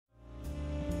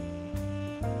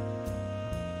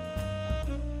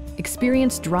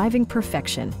Experience driving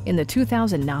perfection in the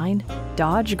 2009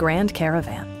 Dodge Grand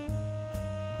Caravan.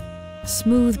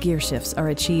 Smooth gear shifts are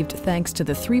achieved thanks to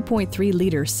the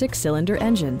 3.3-liter six-cylinder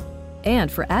engine.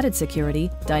 And for added security,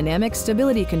 dynamic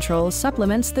stability control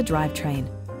supplements the drivetrain.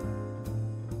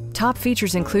 Top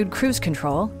features include cruise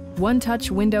control,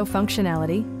 one-touch window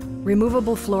functionality,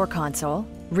 removable floor console,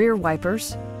 rear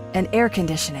wipers, and air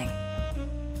conditioning.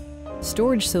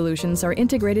 Storage solutions are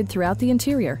integrated throughout the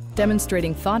interior,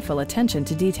 demonstrating thoughtful attention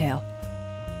to detail.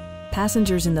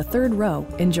 Passengers in the third row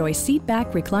enjoy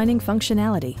seat-back reclining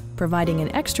functionality, providing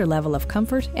an extra level of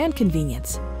comfort and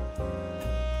convenience.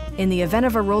 In the event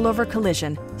of a rollover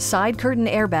collision, side curtain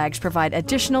airbags provide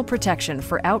additional protection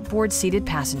for outboard seated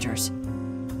passengers.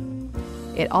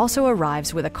 It also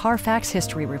arrives with a Carfax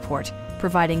history report,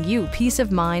 providing you peace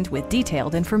of mind with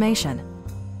detailed information.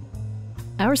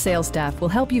 Our sales staff will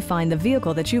help you find the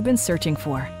vehicle that you've been searching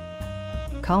for.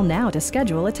 Call now to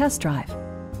schedule a test drive.